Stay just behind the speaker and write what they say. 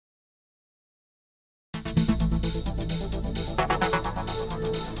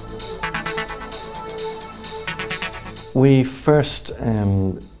We first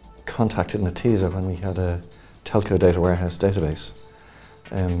contacted Netezza when we had a telco data warehouse database,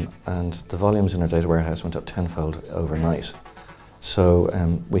 and the volumes in our data warehouse went up tenfold overnight. So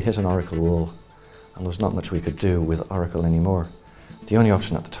we hit an Oracle wall, and there was not much we could do with Oracle anymore. The only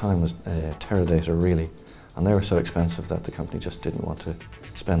option at the time was Teradata, really, and they were so expensive that the company just didn't want to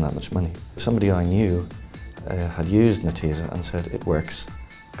spend that much money. Somebody I knew had used Netezza and said, "It works,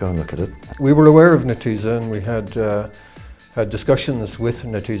 go and look at it." We were aware of Netezza, and we had discussions with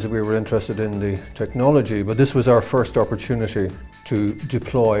Netezza. We were interested in the technology, but this was our first opportunity to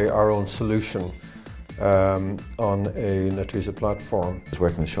deploy our own solution on a Netezza platform. I was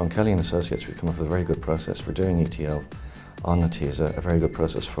working with Sean Kelly and Associates. We've come up with a very good process for doing ETL on Netezza, a very good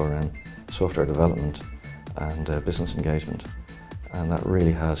process for software development and business engagement, and that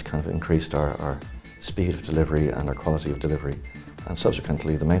really has kind of increased our speed of delivery and our quality of delivery, and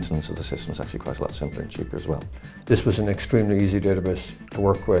subsequently the maintenance of the system is actually quite a lot simpler and cheaper as well. This was an extremely easy database to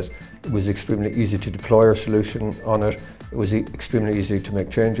work with. It was extremely easy to deploy our solution on it. It was extremely easy to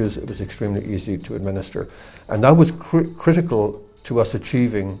make changes. It was extremely easy to administer, and that was critical to us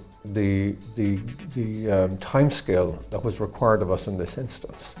achieving the timescale that was required of us in this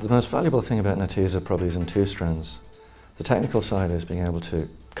instance. The most valuable thing about Netezza probably is in two strands. The technical side is being able to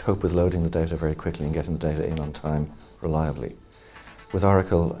cope with loading the data very quickly and getting the data in on time reliably. With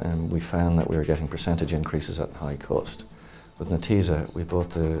Oracle, we found that we were getting percentage increases at high cost. With Netezza, we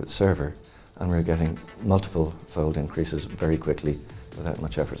bought the server and we were getting multiple fold increases very quickly without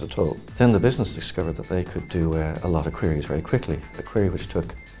much effort at all. Then the business discovered that they could do a lot of queries very quickly. A query which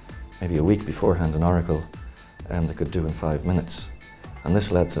took maybe a week beforehand in Oracle, they could do in 5 minutes. And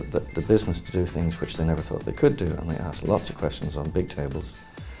this led to the business to do things which they never thought they could do, and they asked lots of questions on big tables.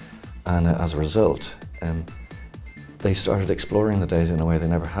 And as a result, they started exploring the data in a way they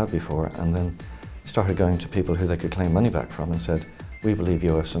never had before, and then started going to people who they could claim money back from and said, "We believe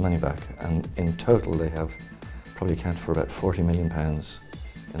you owe us some money back." And in total they have probably accounted for about £40 million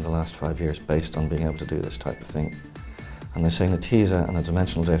in the last 5 years based on being able to do this type of thing. And they say Netezza and a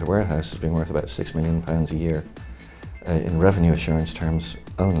dimensional data warehouse is being worth about £6 million a year in revenue assurance terms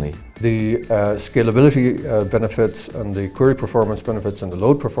only. The scalability benefits and the query performance benefits and the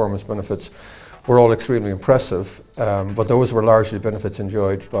load performance benefits were all extremely impressive, but those were largely benefits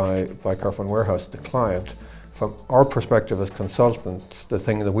enjoyed by Carphone Warehouse, the client. From our perspective as consultants, the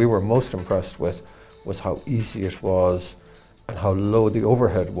thing that we were most impressed with was how easy it was and how low the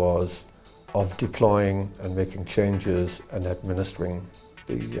overhead was of deploying and making changes and administering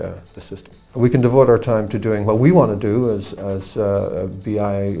the system. We can devote our time to doing what we want to do as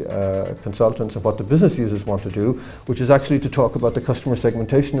BI consultants and what the business users want to do, which is actually to talk about the customer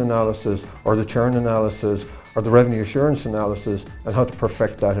segmentation analysis or the churn analysis or the revenue assurance analysis and how to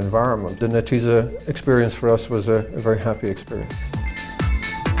perfect that environment. The Netezza experience for us was a very happy experience.